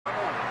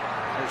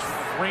Here's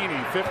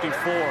Freeney,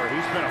 54.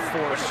 He's been a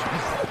force.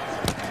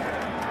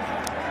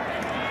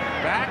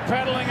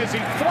 Backpedaling as he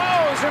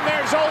throws, and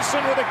there's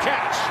Olsen with a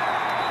catch.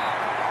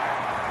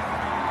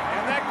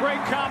 And that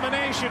great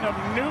combination of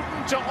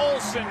Newton to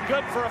Olsen,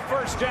 good for a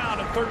first down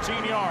and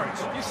 13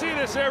 yards. You see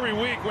this every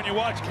week when you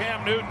watch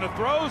Cam Newton. The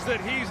throws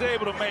that he's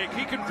able to make,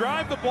 he can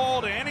drive the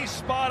ball to any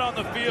spot on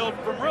the field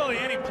from really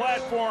any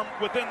platform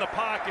within the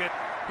pocket.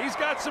 He's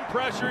got some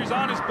pressure, he's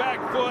on his back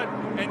foot,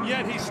 and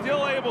yet he's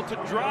still able to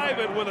drive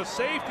it with a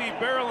safety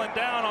barreling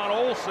down on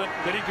Olsen,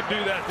 that he could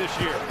do that this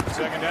year.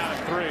 Second down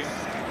and 3.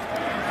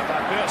 How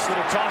about this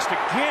little toss to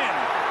Ginn?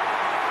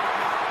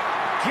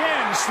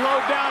 Ginn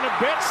slowed down a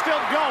bit,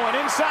 still going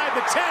inside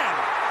the 10.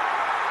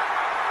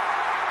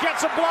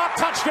 Gets a block,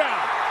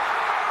 touchdown.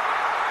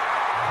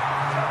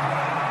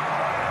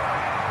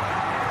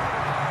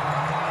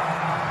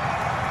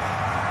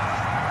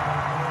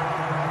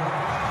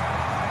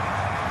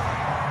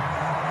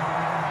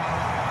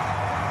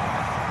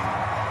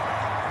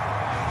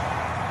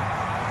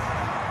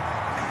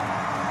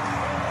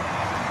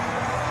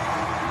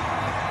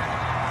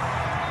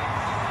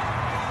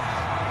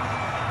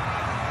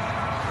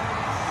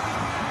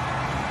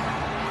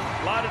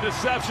 A lot of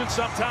deception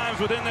sometimes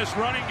within this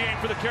running game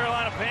for the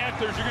Carolina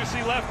Panthers. You're going to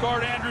see left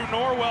guard Andrew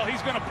Norwell.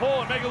 He's going to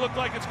pull and make it look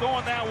like it's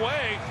going that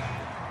way.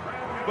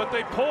 But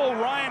they pull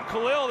Ryan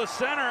Khalil, the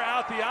center,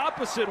 out the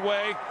opposite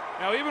way.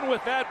 Now, even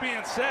with that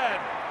being said,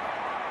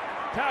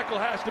 tackle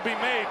has to be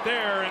made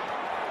there. And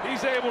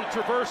he's able to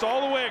traverse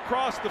all the way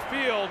across the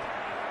field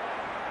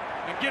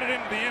and get it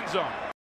into the end zone.